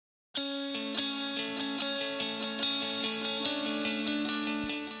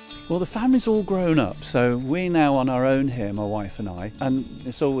Well, the family's all grown up, so we're now on our own here, my wife and I, and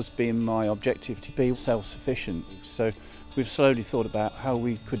it's always been my objective to be self-sufficient. So we've slowly thought about how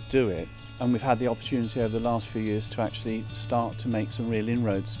we could do it, and we've had the opportunity over the last few years to actually start to make some real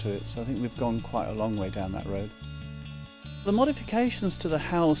inroads to it. So I think we've gone quite a long way down that road. The modifications to the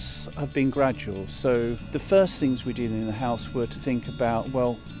house have been gradual. So the first things we did in the house were to think about,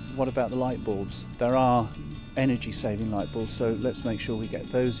 well, what about the light bulbs? There are energy saving light bulbs, so let's make sure we get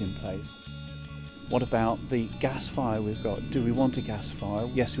those in place. What about the gas fire we've got? Do we want a gas fire?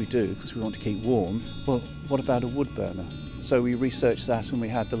 Yes, we do, because we want to keep warm. Well, what about a wood burner? So we researched that and we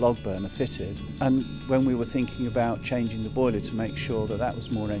had the log burner fitted. And when we were thinking about changing the boiler to make sure that that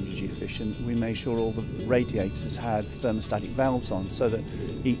was more energy efficient, we made sure all the radiators had thermostatic valves on so that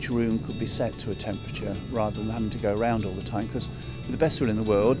each room could be set to a temperature rather than having to go around all the time, because with the best will in the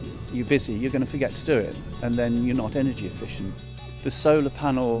world, you're busy, you're going to forget to do it, and then you're not energy efficient. The solar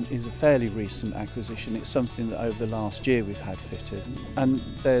panel is a fairly recent acquisition. It's something that over the last year we've had fitted. And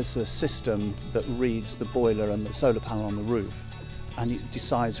there's a system that reads the boiler and the solar panel on the roof, and it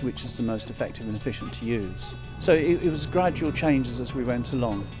decides which is the most effective and efficient to use. So it was gradual changes as we went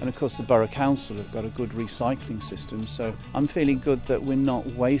along. And of course the Borough Council have got a good recycling system, so I'm feeling good that we're not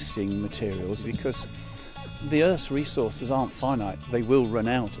wasting materials, because the Earth's resources aren't finite. They will run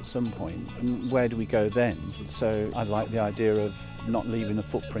out at some point, and where do we go then? So I like the idea of not leaving a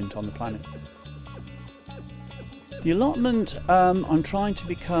footprint on the planet. The allotment, I'm trying to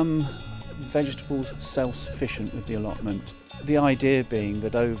become vegetable self-sufficient with the allotment. The idea being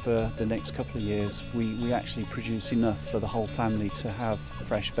that over the next couple of years we actually produce enough for the whole family to have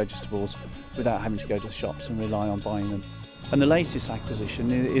fresh vegetables without having to go to the shops and rely on buying them. And the latest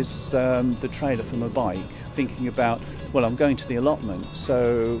acquisition is the trailer for my bike, thinking about, well, I'm going to the allotment,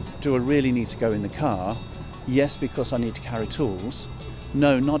 so do I really need to go in the car? Yes, because I need to carry tools.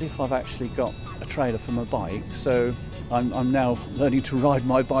 No, not if I've actually got a trailer for my bike. So I'm now learning to ride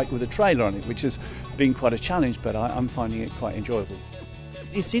my bike with a trailer on it, which has been quite a challenge, but I'm finding it quite enjoyable.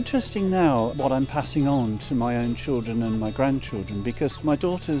 It's interesting now what I'm passing on to my own children and my grandchildren, because my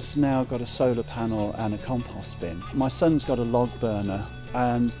daughter's now got a solar panel and a compost bin. My son's got a log burner,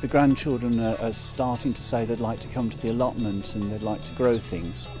 and the grandchildren are starting to say they'd like to come to the allotment and they'd like to grow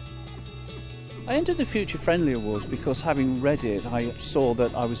things. I entered the Future Friendly Awards because, having read it, I saw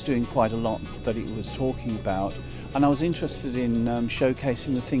that I was doing quite a lot that it was talking about, and I was interested in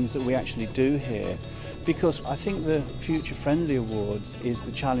showcasing the things that we actually do here. Because I think the Future Friendly Award is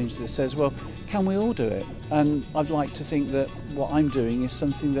the challenge that says, well, can we all do it? And I'd like to think that what I'm doing is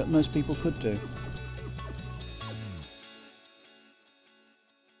something that most people could do.